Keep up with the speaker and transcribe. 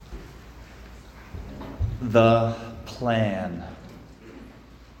The plan.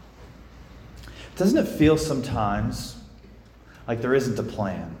 Doesn't it feel sometimes like there isn't a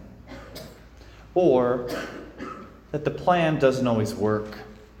plan? Or that the plan doesn't always work?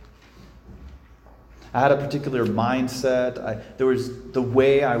 I had a particular mindset. There was the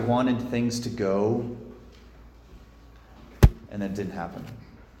way I wanted things to go, and it didn't happen.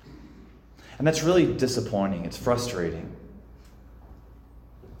 And that's really disappointing. It's frustrating.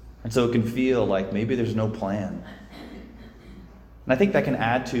 And so it can feel like maybe there's no plan. And I think that can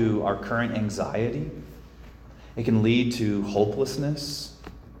add to our current anxiety. It can lead to hopelessness.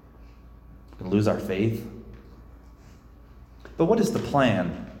 We can lose our faith. But what is the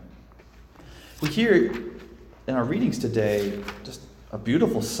plan? We hear in our readings today just a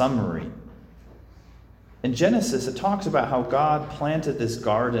beautiful summary. In Genesis, it talks about how God planted this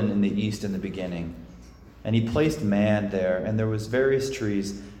garden in the east in the beginning. And he placed man there, and there was various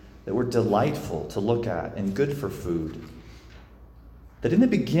trees that were delightful to look at and good for food. That in the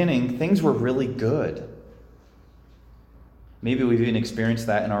beginning, things were really good. Maybe we've even experienced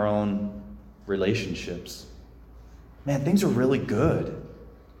that in our own relationships. Man, things are really good.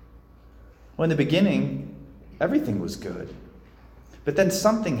 Well, in the beginning, everything was good. But then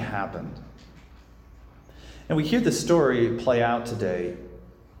something happened. And we hear the story play out today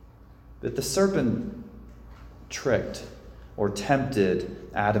that the serpent tricked or tempted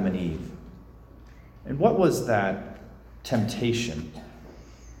Adam and Eve. And what was that temptation?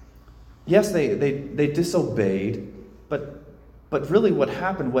 Yes, they disobeyed, but really what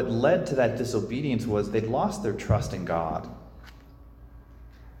happened, what led to that disobedience was they'd lost their trust in God.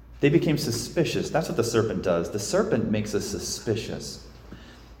 They became suspicious. That's what the serpent does. The serpent makes us suspicious.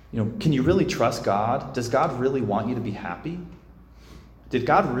 Can you really trust God? Does God really want you to be happy? Did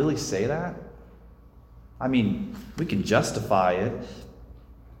God really say that? I mean, we can justify it.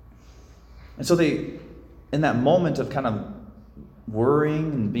 And so they, in that moment of kind of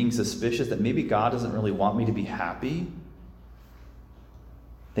worrying and being suspicious that maybe God doesn't really want me to be happy,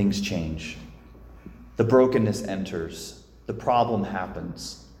 things change. The brokenness enters. The problem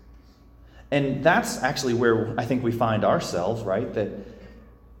happens. And that's actually where I think we find ourselves, right? That,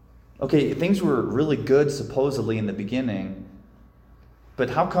 okay, things were really good supposedly in the beginning, but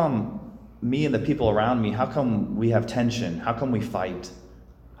how come me and the people around me, how come we have tension? How come we fight?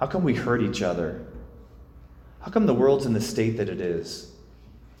 How come we hurt each other? How come the world's in the state that it is?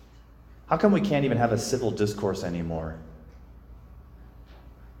 How come we can't even have a civil discourse anymore?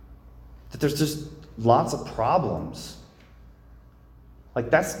 That there's just lots of problems. Like,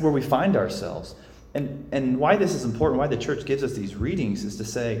 that's where we find ourselves. And why this is important, why the church gives us these readings, is to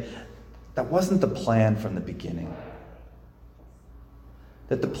say that wasn't the plan from the beginning.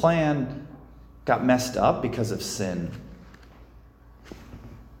 That the plan got messed up because of sin.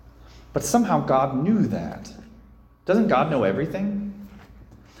 But somehow God knew that. Doesn't God know everything?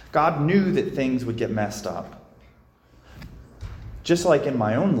 God knew that things would get messed up. Just like in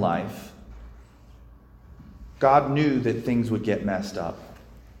my own life, God knew that things would get messed up.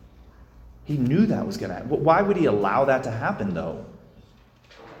 He knew that was going to happen. Why would he allow that to happen, though?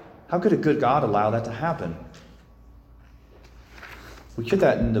 How could a good God allow that to happen? We hear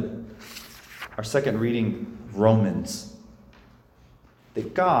that in our second reading, Romans.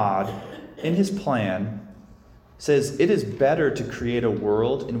 That God, in his plan, says it is better to create a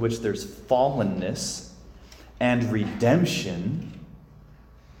world in which there's fallenness and redemption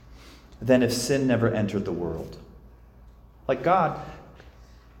than if sin never entered the world. Like God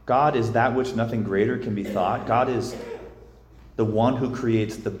is that which nothing greater can be thought. God is the one who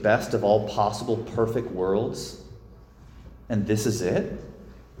creates the best of all possible perfect worlds. And this is it?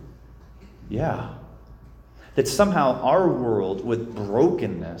 Yeah. That somehow our world with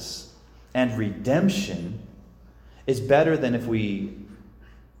brokenness and redemption is better than if we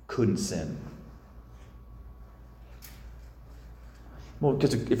couldn't sin. Well,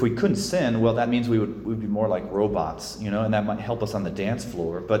 because if we couldn't sin, well, that means we'd be more like robots, and that might help us on the dance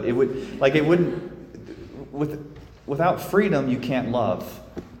floor. But without freedom, you can't love.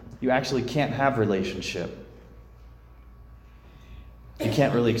 You actually can't have relationship. You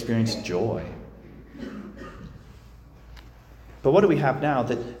can't really experience joy. But what do we have now?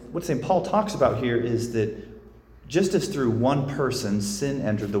 That what St. Paul talks about here is that just as through one person sin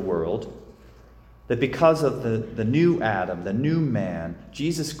entered the world, that because of the new Adam, the new man,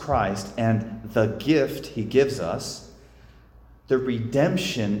 Jesus Christ, and the gift he gives us, the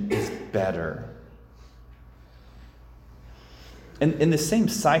redemption is better. And the same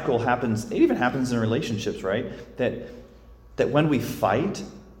cycle happens, it even happens in relationships, right? That when we fight,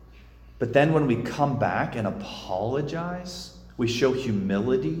 but then when we come back and apologize, we show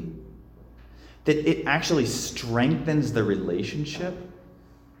humility, that it actually strengthens the relationship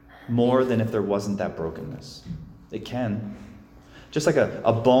more than if there wasn't that brokenness. It can. Just like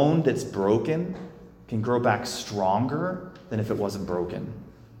a bone that's broken can grow back stronger than if it wasn't broken.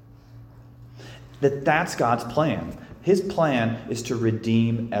 That's God's plan. His plan is to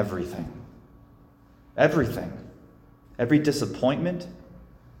redeem everything. Everything. Every disappointment,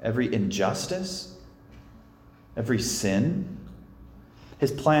 every injustice, every sin.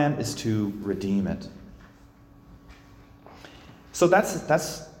 His plan is to redeem it. So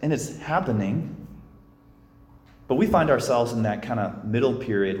that's and it's happening. But we find ourselves in that kind of middle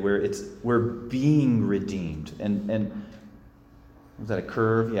period where we're being redeemed. And was that a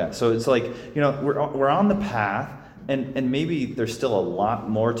curve? Yeah. So it's like, we're on the path, and maybe there's still a lot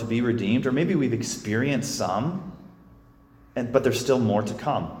more to be redeemed, or maybe we've experienced some, but there's still more to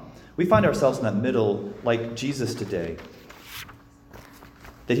come. We find ourselves in that middle, like Jesus today,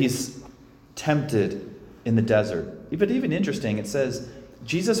 that he's tempted in the desert. But even interesting, it says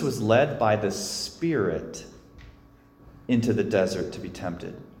Jesus was led by the Spirit into the desert to be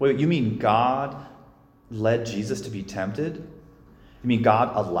tempted. Wait, you mean God led Jesus to be tempted? You mean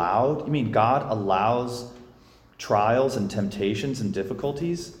God allowed? You mean God allows trials and temptations and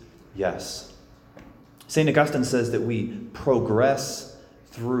difficulties? Yes. St. Augustine says that we progress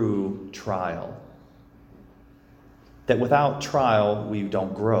through trial. That without trial, we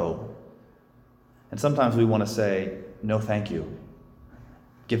don't grow. And sometimes we want to say, no, thank you.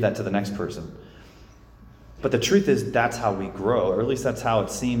 Give that to the next person. But the truth is, that's how we grow, or at least that's how it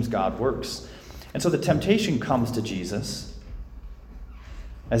seems God works. And so the temptation comes to Jesus,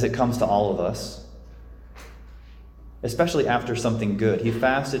 as it comes to all of us, especially after something good. He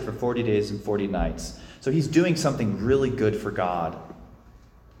fasted for 40 days and 40 nights. So he's doing something really good for God.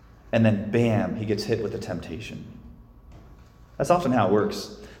 And then, bam, he gets hit with a temptation. That's often how it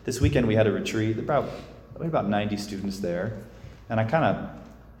works. This weekend we had a retreat, about 90 students there. And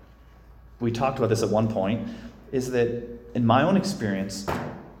we talked about this at one point, is that in my own experience,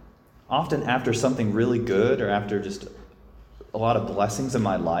 often after something really good or after just a lot of blessings in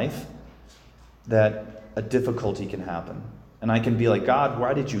my life, that a difficulty can happen. And I can be like, God,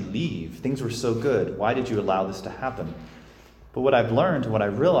 why did you leave? Things were so good. Why did you allow this to happen? But what I've learned, what I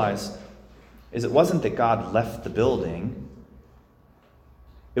realized, is it wasn't that God left the building.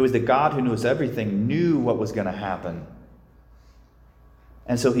 It was that God, who knows everything, knew what was going to happen.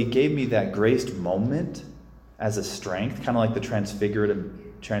 And so he gave me that graced moment as a strength, kind of like the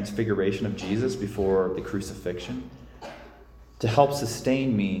transfiguration of Jesus before the crucifixion, to help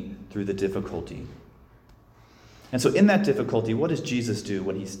sustain me through the difficulty. And so in that difficulty, what does Jesus do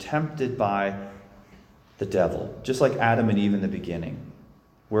when he's tempted by the devil? Just like Adam and Eve in the beginning,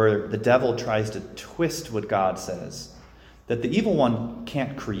 where the devil tries to twist what God says. That the evil one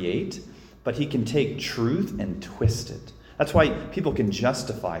can't create, but he can take truth and twist it. That's why people can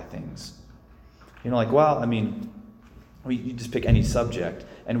justify things. You just pick any subject,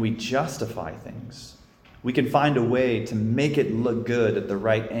 and we justify things. We can find a way to make it look good at the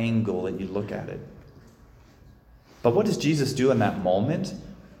right angle that you look at it. But what does Jesus do in that moment?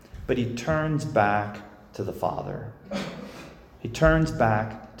 But he turns back to the Father. He turns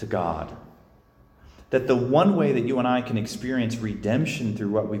back to God. That the one way that you and I can experience redemption through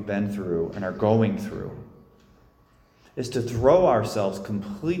what we've been through and are going through is to throw ourselves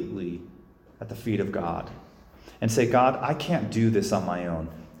completely at the feet of God and say, God, I can't do this on my own.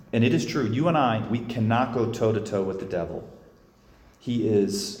 And it is true, you and I, we cannot go toe-to-toe with the devil. He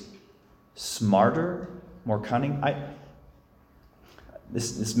is smarter, more cunning.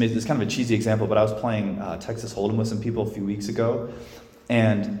 This is kind of a cheesy example, but I was playing Texas Hold'em with some people a few weeks ago,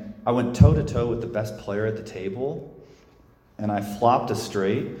 and I went toe-to-toe with the best player at the table, and I flopped a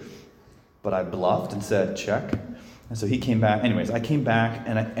straight, but I bluffed and said, check. And so he came back. Anyways, I came back,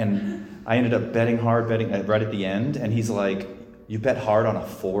 and I ended up betting right at the end, and he's like, you bet hard on a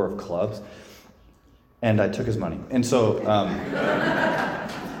 4 of clubs? And I took his money. And so,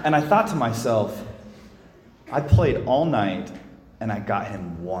 and I thought to myself, I played all night, and I got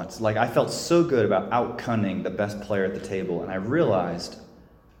him once. Like, I felt so good about out-cunning the best player at the table, and I realized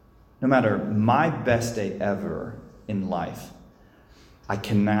no matter my best day ever in life, I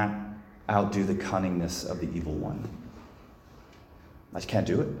cannot outdo the cunningness of the evil one. I just can't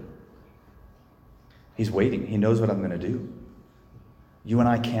do it. He's waiting. He knows what I'm going to do. You and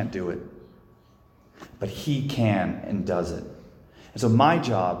I can't do it. But he can and does it. And so my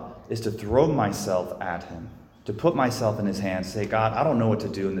job is to throw myself at him, to put myself in his hands, say, God, I don't know what to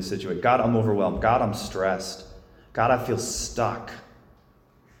do in this situation. God, I'm overwhelmed. God, I'm stressed. God, I feel stuck.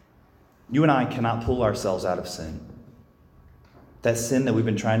 You and I cannot pull ourselves out of sin. That sin that we've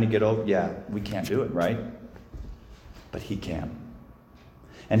been trying to get over, yeah, we can't do it, right? But he can.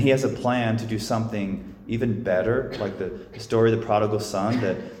 And he has a plan to do something even better, like the story of the prodigal son,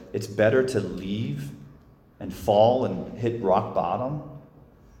 that it's better to leave and fall and hit rock bottom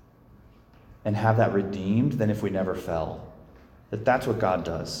and have that redeemed than if we never fell. That's what God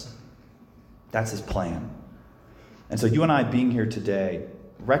does. That's his plan. And so you and I being here today,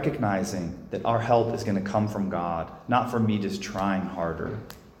 recognizing that our help is going to come from God, not from me just trying harder.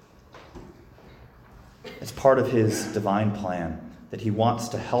 It's part of his divine plan that he wants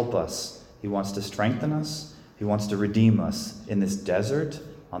to help us. He wants to strengthen us. He wants to redeem us in this desert,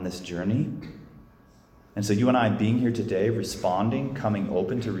 on this journey. And so you and I being here today, responding, coming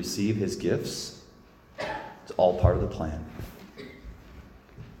open to receive his gifts, it's all part of the plan.